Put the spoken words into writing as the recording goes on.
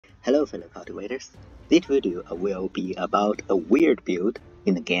Hello fellow cultivators, this video will be about a weird build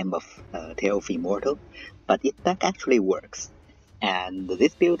in the game of Tale of Immortal, but that actually works. And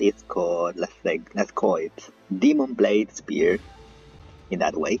this build is called, let's call it Demon Blade Spear in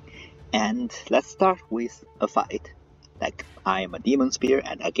that way. And let's start with a fight. Like I am a Demon Spear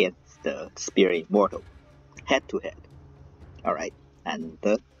and against the Spear Immortal, head to head. Alright, and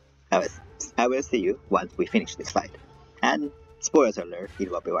I will see you once we finish this fight. And spoilers alert, it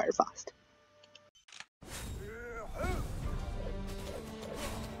will be very fast.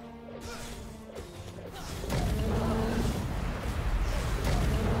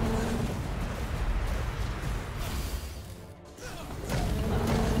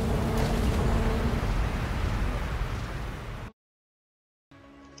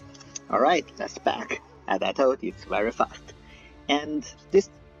 Alright, that's back. As I told you, it's very fast. And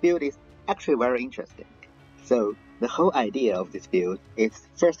this build is actually very interesting. So the whole idea of this build is,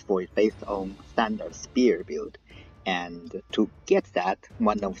 first of all, it's based on standard spear build. And to get that,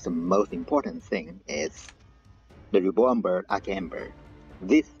 one of the most important things is the Reborn Bird, Arcane Bird.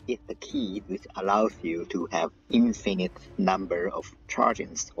 This is the key which allows you to have infinite number of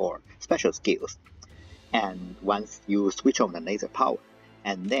charges or special skills. And once you switch on the laser power,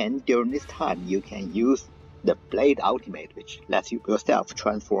 and then during this time you can use the Blade Ultimate, which lets you yourself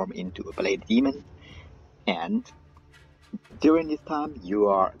transform into a Blade Demon. And during this time you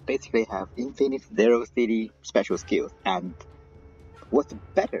are basically have infinite Zero City special skills. And what's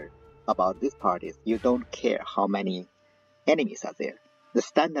better about this part is you don't care how many enemies are there. The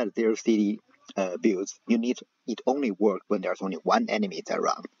standard Zero City builds, it only works when there's only one enemy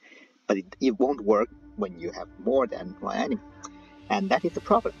around, but it won't work when you have more than one enemy. And that is the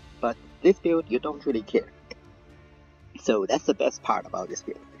problem. But this build, you don't really care. So that's the best part about this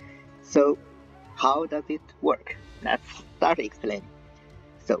build. So how does it work? Let's start explaining.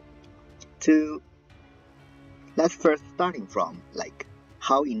 So let's first starting from like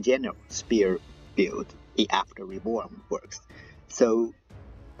how in general spear build after Reborn works. So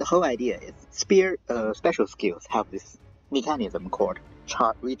the whole idea is spear special skills have this mechanism called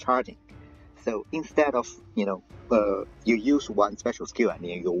recharging. So instead of you use one special skill and then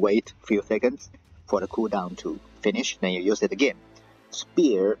you wait a few seconds for the cooldown to finish, then you use it again.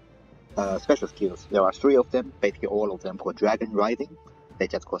 Spear special skills, there are 3 of them, basically all of them called Dragon Rising. They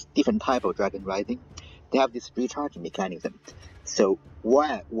just cause different type of Dragon Rising. They have this recharging mechanism. So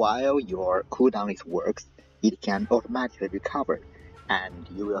while your cooldown works, it can automatically recover, and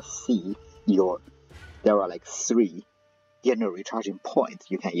you will see there are like 3 general recharging points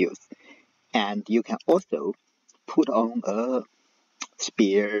you can use. And you can also put on a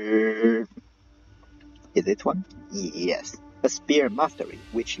spear. Is it one? Yes. A spear mastery,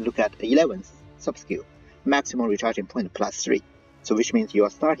 which look at 11th sub-skill, maximum recharging point plus 3. So which means you are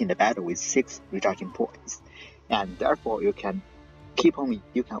starting the battle with 6 recharging points. And therefore you can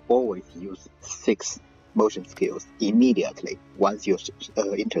always use 6 motion skills immediately once you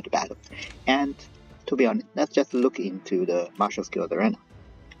enter the battle. And to be honest, let's just look into the martial skills arena.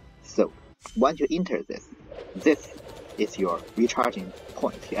 So once you enter this is your recharging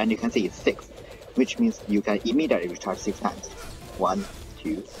point, and you can see it's 6, which means you can immediately recharge 6 times. 1,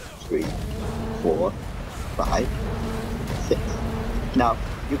 2, 3, 4, 5, 6. Now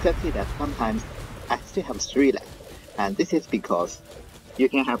you can see that sometimes I still have 3 left, and this is because you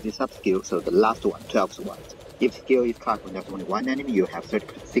can have the sub skill, so the last one, 12th one. If skill is cut when there's only one enemy, you have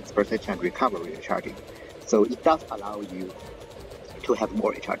 36% chance recovery recharging. So it does allow you to have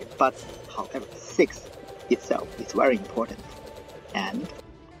more recharging, but however 6 itself is very important, and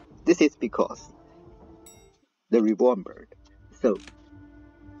this is because the Reborn Bird. So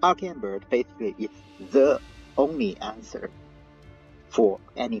Arcane Bird basically is the only answer for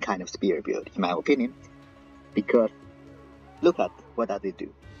any kind of spear build, in my opinion, because look at what does it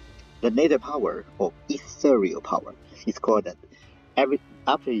do. The nether power or ethereal power is called that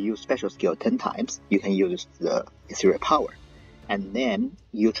after you use special skill 10 times, you can use the ethereal power. And then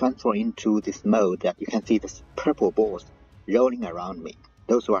you transform into this mode that you can see this purple balls rolling around me.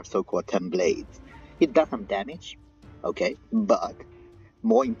 Those are so-called 10 blades. It does some damage, okay, but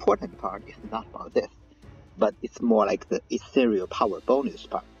more important part is not about this, but it's more like the ethereal power bonus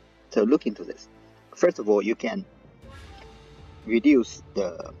part. So look into this. First of all, you can reduce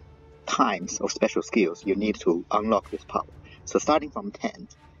the times of special skills you need to unlock this power. So starting from 10,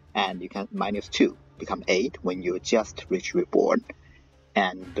 and you can minus 2, become 8 when you just reach Reborn.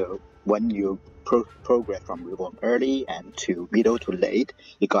 And when you progress from Reborn early and to middle to late,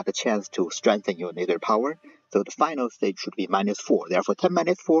 you got a chance to strengthen your nether power. So the final stage should be minus 4. Therefore 10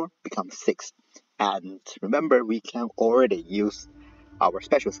 minus 4 becomes 6. And remember, we can already use our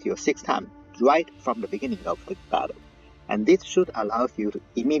special skill 6 times right from the beginning of the battle. And this should allow you to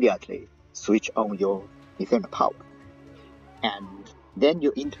immediately switch on your eternal power. And then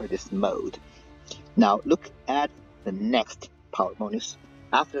you enter this mode. Now look at the next power bonus.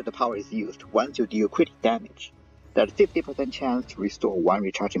 After the power is used, once you deal critical damage, there's a 50% chance to restore 1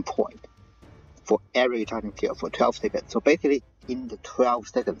 recharging point for every recharging skill for 12 seconds. So basically, in the 12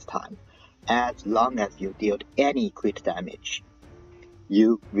 seconds time, as long as you dealt any crit damage,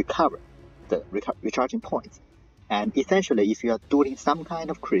 you recover the recharging points. And essentially, if you are doing some kind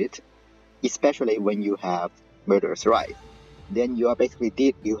of crit, especially when you have Murderous Rise, then you are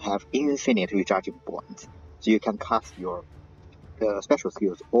basically you have infinite recharging points. So you can cast your special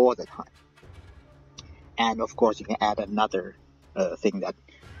skills all the time. And of course, you can add another thing that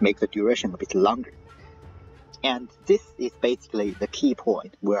makes the duration a bit longer. And this is basically the key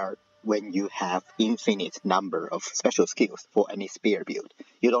point where when you have infinite number of special skills for any spear build,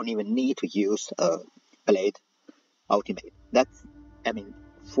 you don't even need to use a blade ultimate.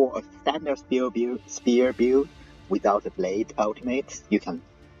 For a standard spear build without a blade ultimate, you can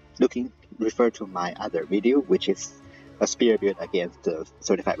refer to my other video, which is a spear build against the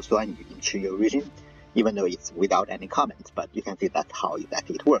 35 Jianyi in Chiyu region, even though it's without any comments, but you can see that's how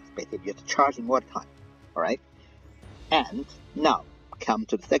exactly it works. Basically, you're charging all the time. Alright? And now come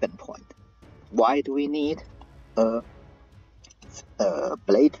to the second point. Why do we need a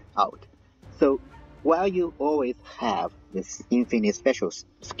blade out? So while you always have this infinite special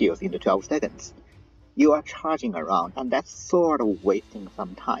skills in the 12 seconds, you are charging around, and that's sort of wasting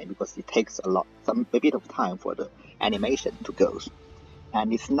some time because it takes a bit of time for the animation to go,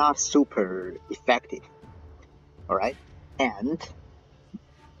 and it's not super effective. Alright? And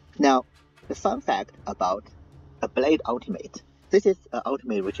now the fun fact about a blade ultimate. This is an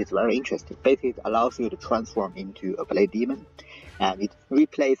ultimate which is very interesting. Basically, it allows you to transform into a blade demon, and it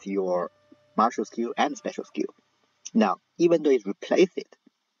replaces your martial skill and special skill. Now, even though it replaces it,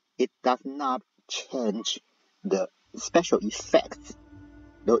 it does not change the special effects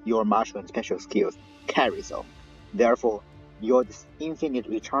that your martial and special skills carries on. Therefore, your infinite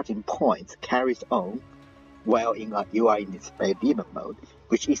recharging points carries on while you are in this blade demon mode,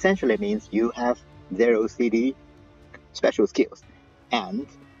 which essentially means you have 0 CD special skills. And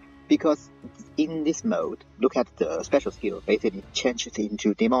because in this mode, look at the special skill, basically changes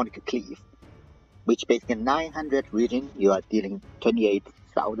into demonic cleave, which basically 900 region, you are dealing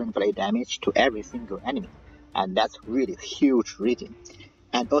 28,000 blade damage to every single enemy, and that's really huge region.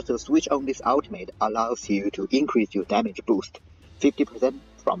 And also switch on this ultimate allows you to increase your damage boost 50%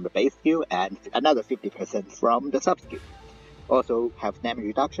 from the base skill and another 50% from the sub skill. Also have damage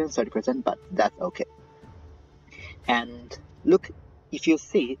reduction 30%, but that's okay. And look, if you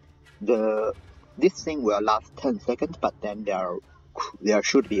see, this thing will last 10 seconds, but then there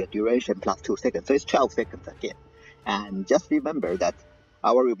should be a duration plus 2 seconds, so it's 12 seconds again. And just remember that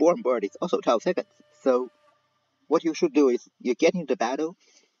our reborn bird is also 12 seconds. So what you should do is you get into battle,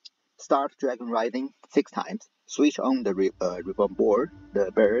 start Dragon Rising 6 times, switch on the reborn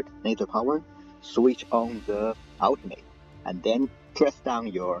bird, nature power, switch on the ultimate, and then press down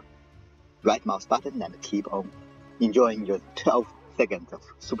your right mouse button and keep on enjoying your 12 seconds of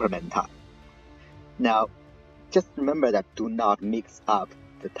Superman time. Now, just remember that do not mix up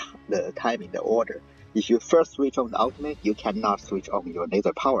the time in the order. If you first switch on the ultimate, you cannot switch on your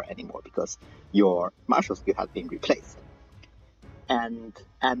laser power anymore because your martial skill has been replaced. And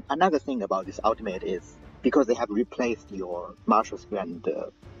another thing about this ultimate is because they have replaced your martial skill and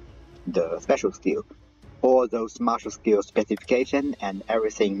the special skill, all those martial skill specification and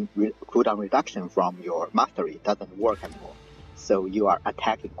everything cooldown reduction from your mastery doesn't work anymore. So you are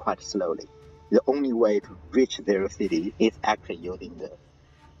attacking quite slowly. The only way to reach 0 CD is actually using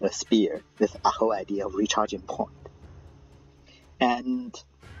the spear, this whole idea of recharging point. And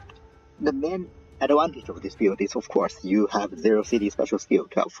the main advantage of this build is, of course, you have 0 CD special skill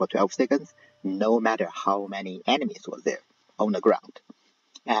 12 seconds, no matter how many enemies were there on the ground.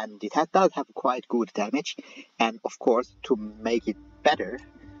 And it does have quite good damage, and of course, to make it better,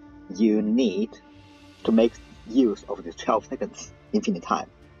 you need to make use of the 12 seconds infinite time.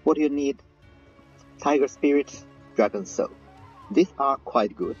 What do you need? Tiger Spirit, Dragon Soul. These are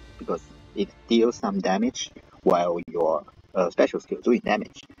quite good because it deals some damage while your special skill doing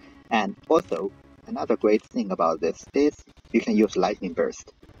damage. And also, another great thing about this is you can use Lightning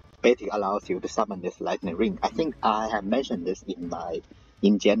Burst. Basically allows you to summon this Lightning Ring. I think I have mentioned this in my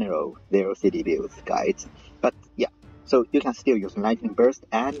general 0 CD builds guides. But yeah, so you can still use Lightning Burst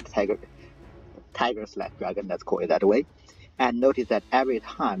and Tiger/Dragon, let's call it that way. And notice that every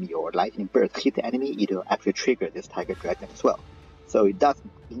time your Lightning Burst hits the enemy, it will actually trigger this Tiger Dragon as well. so it does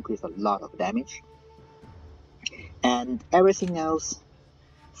increase a lot of damage. And everything else,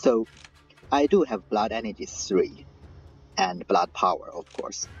 so I do have Blood Energy 3 and Blood Power, of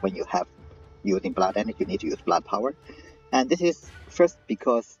course. When you have using Blood Energy, you need to use Blood Power. And this is first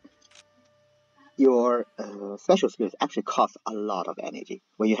because your special skills actually cost a lot of energy.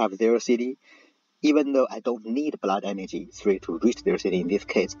 When you have 0 CD, even though I don't need Blood Energy 3 to reach 0 CD in this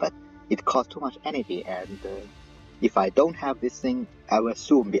case, but it costs too much energy, and if I don't have this thing, I will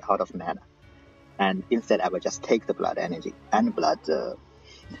soon be out of mana. And instead, I will just take the Blood Energy and Blood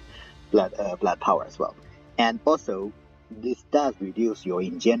Power as well. And also, this does reduce your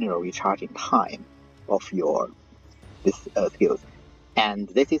in general recharging time of your skills. And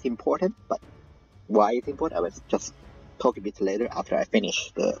this is important, but why it's important, I will just talk a bit later after I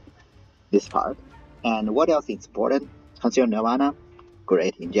finish this part. And what else is important? Conceal Nirvana,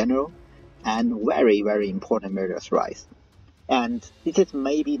 great in general, and very, very important Murderous Rise. And it is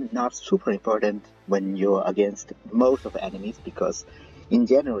maybe not super important when you're against most of the enemies, because in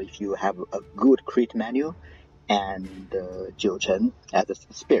general, if you have a good crit menu and Jiuchen as a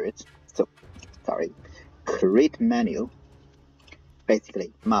spirit, crit menu,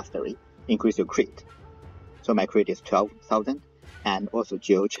 basically mastery, increase your crit. So my crit is 12,000, and also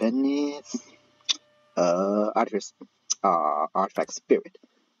Jiuchen is artifact spirit,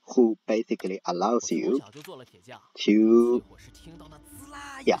 who basically allows you to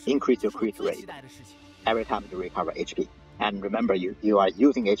increase your crit rate every time you recover HP. And remember, you are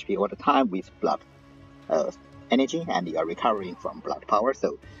using HP all the time with blood energy, and you are recovering from blood power,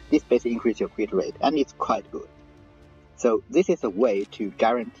 so this basically increases your crit rate, and it's quite good. So this is a way to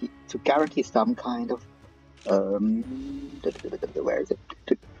guarantee some kind of to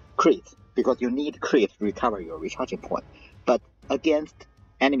crit, because you need crit to recover your recharging point. But against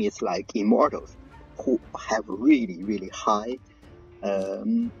enemies like Immortals, who have really, really high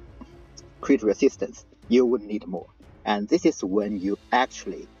crit resistance, you would need more. And this is when you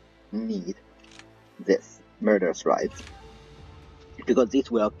actually need this Murderous Rise, because this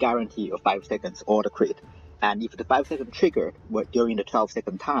will guarantee your 5 seconds or the crit. And if the 5 second triggered during the 12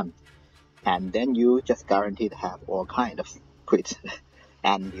 second time, and then you just guaranteed to have all kind of crits,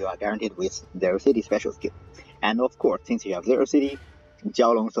 and you are guaranteed with 0 CD special skill. And of course, since you have 0 CD,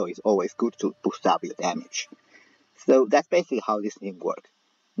 Jiaolong so is always good to boost up your damage. So that's basically how this thing works.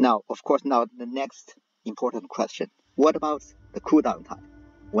 Now, of course, the next important question: what about the cooldown time?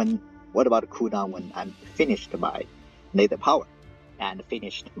 What about the cooldown when I'm finished my laser power and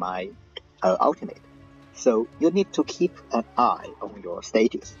finished my ultimate? So you need to keep an eye on your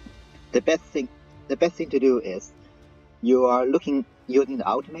status. The best thing to do is you are using the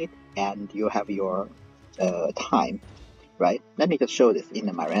ultimate, and you have your time, right? Let me just show this in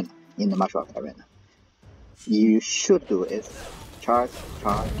the martial arts arena. You should do is charge.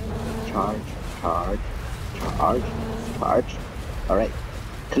 Alright,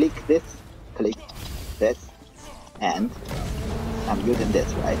 click this, and I'm using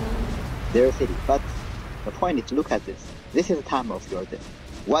this, right? 0 CD. But the point is, look at this. This is the time of your this.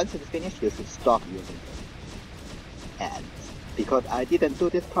 Once it's finished, you should stop using it. And because I didn't do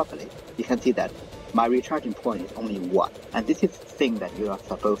this properly, you can see that my recharging point is only 1. And this is the thing that you are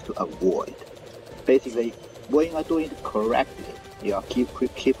supposed to avoid. Basically, when you are doing it correctly, you are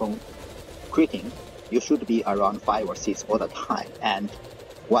keep on critting, you should be around 5 or 6 all the time. And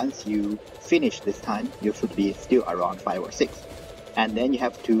once you finish this time, you should be still around 5 or 6. And then you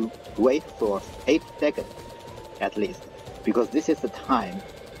have to wait for 8 seconds at least, because this is the time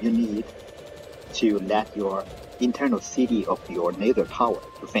you need to let your internal CD of your laser power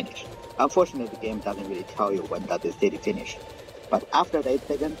to finish. Unfortunately, the game doesn't really tell you when does the CD finish. But after the 8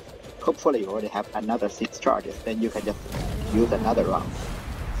 seconds, hopefully you already have another 6 charges, then you can just use another round.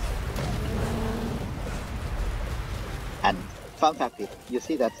 And fun fact is, you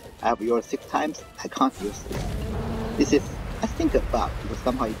see that I have used 6 times, I can't use this. This is, I think, a bug, because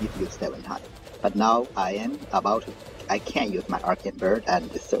somehow you need to use 7 times. But now I can use my Arcane Bird and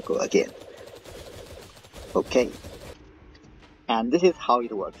this circle again. Okay. And this is how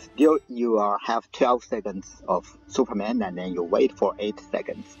it works. You have 12 seconds of Superman, and then you wait for 8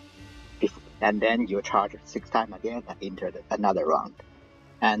 seconds. And then you charge 6 times again and enter another round.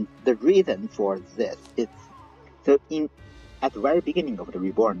 And the reason for this is, at the very beginning of the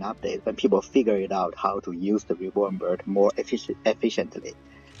Reborn update, when people figured out how to use the Reborn Bird more efficiently.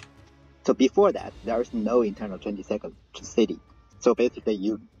 So before that, there is no internal 20-second CD. So basically,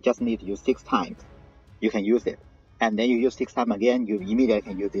 you just need to use 6 times. You can use it. And then you use 6 times again, you immediately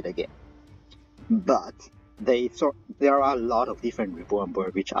can use it again. But there are a lot of different Reborn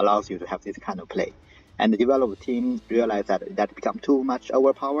Bird which allows you to have this kind of play. And the developer team realized that that become too much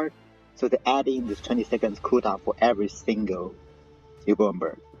overpowered, so they add in this 20 seconds cooldown for every single reborn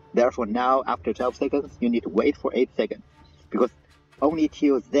bird. Therefore now, after 12 seconds, you need to wait for 8 seconds, because only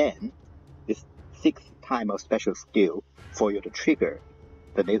till then, this 6th time of special skill for you to trigger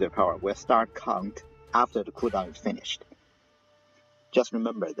the laser power will start count after the cooldown is finished. Just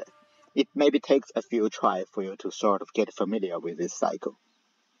remember that. It maybe takes a few tries for you to sort of get familiar with this cycle.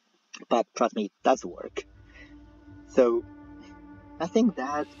 But trust me, it does work. So I think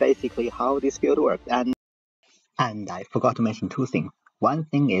that's basically how this build works. And I forgot to mention 2 things. One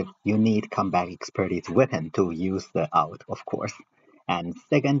thing is you need Combact expertise weapon to use the ult, of course. And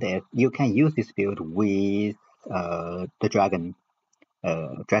second is you can use this build with the Dragon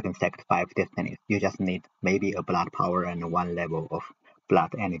sect 5 destinies. You just need maybe a blood power and 1 level of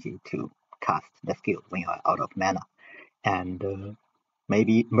blood energy to cast the skill when you are out of mana. And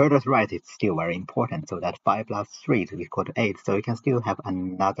maybe Murder's Right is still very important, so that 5 plus 3 is equal to 8, so you can still have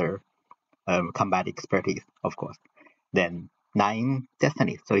another combat expertise, of course. Then 9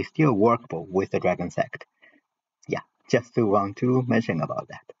 destinies, so it's still workable with the Dragon sect. Yeah, just to want to mention about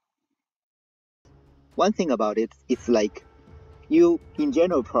that. One thing about it, it's like you, in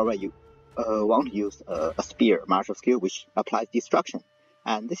general, probably want to use a spear martial skill which applies destruction.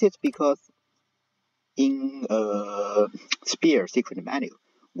 And this is because in spear secret menu,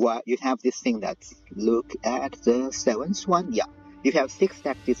 well, you have this thing that look at the 7th one. Yeah, you have 6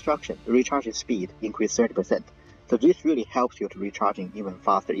 stack destruction, recharging speed increase 30%. So this really helps you to recharging even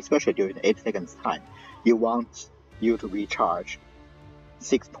faster, especially during the 8 seconds time. You want you to recharge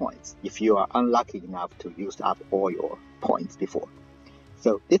 6 points if you are unlucky enough to use up all your points before.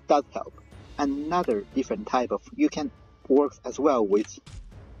 So this does help. Another different type of, you can work as well with,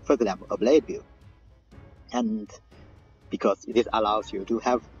 for example, a blade build. And because this allows you to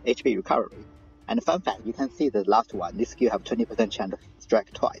have HP recovery. And fun fact, you can see the last one, this skill have 20% chance to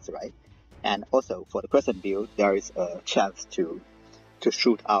strike twice, right? And also for the crescent build, there is a chance to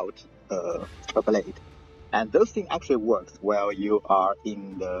shoot out a blade. And those things actually works while you are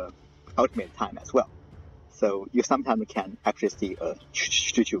in the ultimate time as well. So you sometimes can actually see a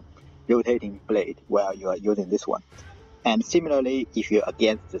rotating blade while you are using this one. And similarly, if you're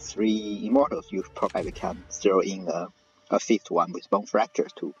against the 3 Immortals, you probably can throw in a 5th one with Bone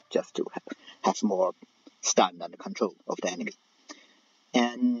Fractures to have more stun and control of the enemy.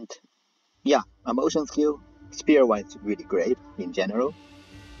 And yeah, a motion skill, Spear one is really great in general,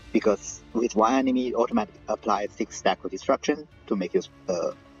 because with one enemy, it automatically applies 6 stack of destruction to make you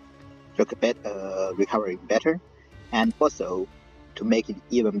recovery better. And also, to make it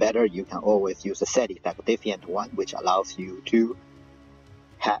even better, you can always use a set effect, Defiant one, which allows you to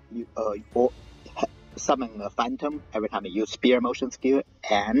summon a Phantom every time you use Spear motion skill,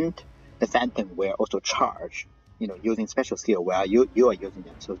 and the Phantom will also charge, using special skill where you are using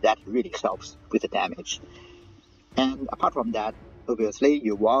them. So that really helps with the damage. And apart from that, obviously,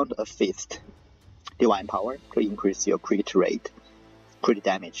 you want a 5th Divine Power to increase your crit rate, crit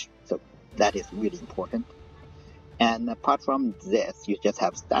damage. So that is really important. And apart from this, you just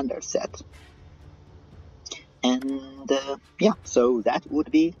have standard set. And yeah, so that would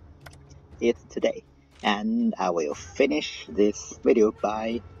be it today. And I will finish this video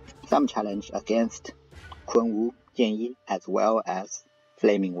by some challenge against Kunwu, Jianyi, as well as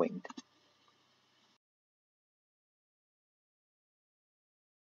Flaming Wind.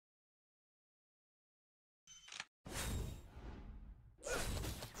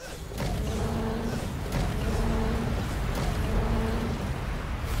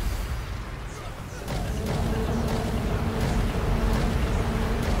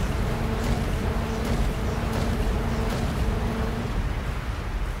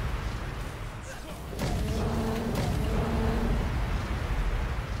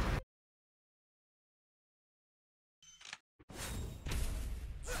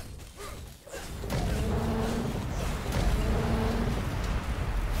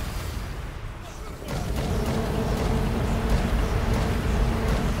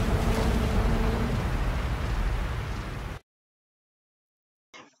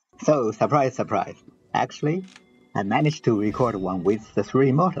 So, surprise, surprise. Actually, I managed to record one with the 3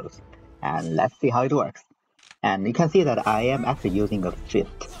 Immortals. And let's see how it works. And you can see that I am actually using a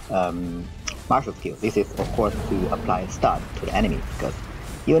 5th martial skill. This is, of course, to apply stun to the enemy, because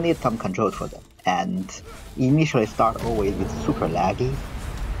you need some control for them. And initially start always with super laggy.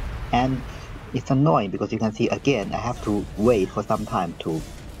 And it's annoying because you can see, again, I have to wait for some time to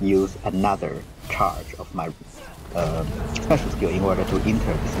use another charge of my special skill in order to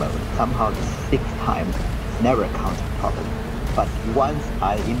enter this mode. Somehow the 6th time never counts properly. But once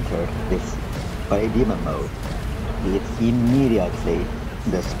I entered this play demon mode, it's immediately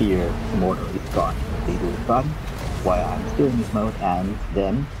the spear immortal is gone. LiZhu is gone while I'm still in this mode, and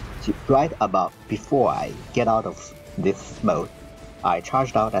then right about before I get out of this mode, I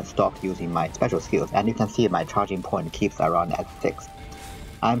charged out and stopped using my special skills, and you can see my charging point keeps around at 6.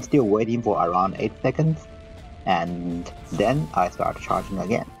 I'm still waiting for around 8 seconds, and then I start charging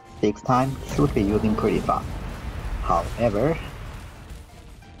again. 6 times should be using pretty fast. However,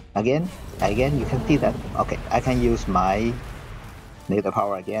 again you can see that, okay, I can use my laser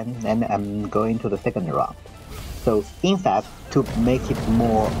power again, and I'm going to the second round. So in fact, to make it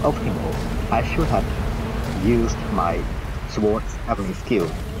more optimal, I should have used my sword's heavenly skill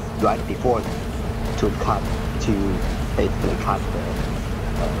right before to basically cut the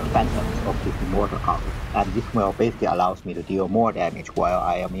phantoms of this immortal out. And this will basically allows me to deal more damage while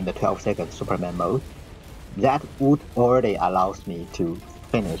I am in the 12-second Superman mode. That would already allows me to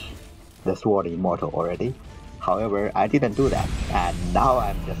finish the sword immortal already. However, I didn't do that, and now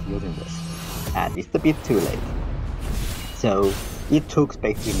I'm just using this, and it's a bit too late. So it took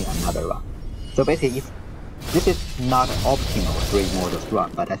basically another run. So basically, if this is not an optimal 3 immortals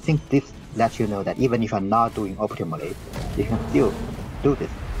run, but I think this lets you know that even if I'm not doing optimally, you can still do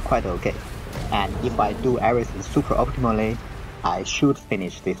this quite okay. And if I do everything super optimally, I should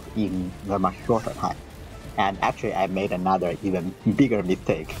finish this in a much shorter time. And actually, I made another even bigger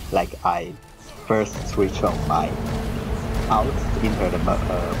mistake. Like, I first switched on my out to enter the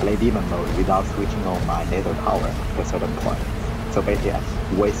play demon mode without switching on my laser power at a certain point. So basically, I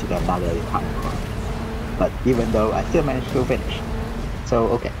wasted another time. But even though I still managed to finish. So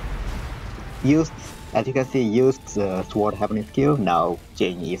okay. As you can see, used the sword heavenly skill. Now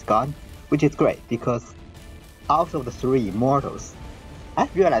Jianyi is gone, which is great because out of the 3 immortals, I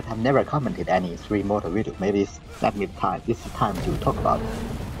realized I've never commented any 3 immortal video. Maybe this is time to talk about it.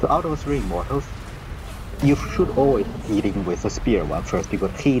 So out of the 3 immortals, you should always dealing with the spear one first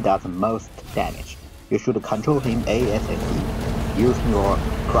because he does the most damage. You should control him ASAP, using your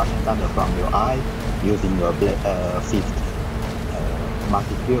crushing thunder from your eye, using your fifth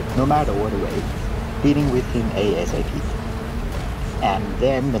multi-skill, no matter what way, dealing with him ASAP. And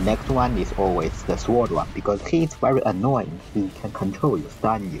then the next one is always the sword one, because he is very annoying. He can control you,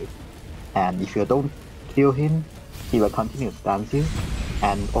 stun you, and if you don't kill him, he will continue to stun you,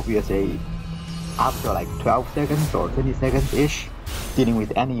 and obviously after like 12 seconds or 20 seconds ish, dealing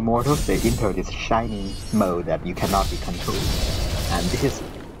with any immortals, they enter this shining mode that you cannot be controlled, and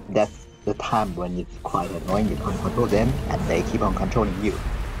that's the time when it's quite annoying. You can't control them and they keep on controlling you.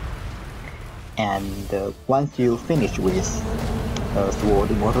 And once you finish with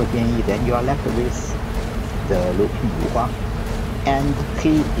sword immortal Jianyi, then you are left with the Wu Huang, and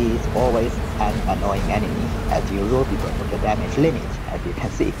he is always an annoying enemy as usual because of the damage limit, as you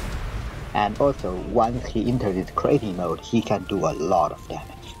can see. And also, once he enters this crazy mode, he can do a lot of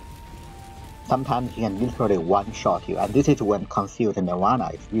damage. Sometimes he can literally one-shot you, and this is when Concealed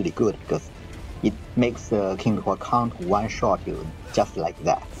Nirvana is really good because it makes the King Hua count one-shot you just like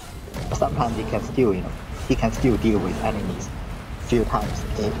that. But sometimes he can still deal with enemies few times,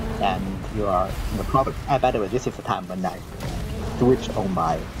 and you are in the problem. And by the way, this is the time when I switch on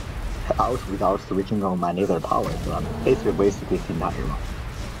my out without switching on my laser power, so I'm basically wasting this entire run.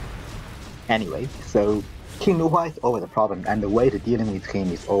 Anyway, so King Luhua is always a problem, and the way to dealing with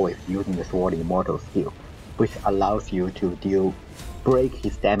him is always using the Sword Immortal skill, which allows you to break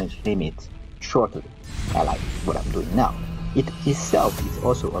his damage limit shortly, like what I'm doing now. It itself is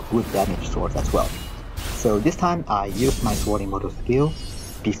also a good damage source as well. So this time I used my Sword Immortal skill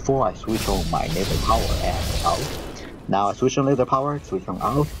before I switch on my laser power and out. Now I switch on laser power, switch on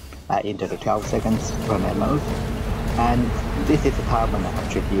out, I enter the 12 seconds Superman mode, and this is the time when I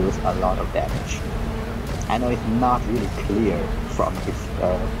actually deals a lot of damage. I know it's not really clear from his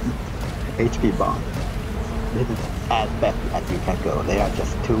HP bar. This is as best as you can go. They are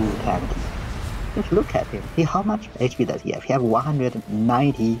just too tanky. Just look at him. How much HP does he have? He has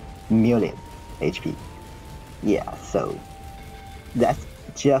 190 million HP. Yeah, so that's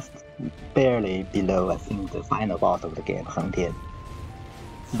just barely below, I think, the final boss of the game, Heng Tian.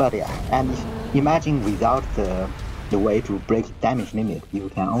 But yeah, and imagine without the way to break damage limit, you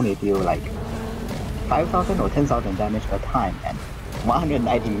can only deal like 5,000 or 10,000 damage a time, and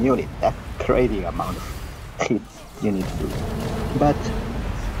 190 million, that's crazy amount of hits you need to do. But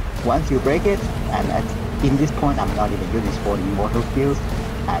once you break it, and in this point I'm not even using Sword Immortal skills,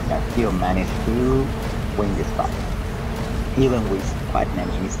 and I still managed to win this fight, even with quite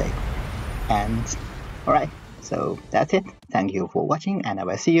many mistakes. And alright, so that's it. Thank you for watching, and I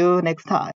will see you next time.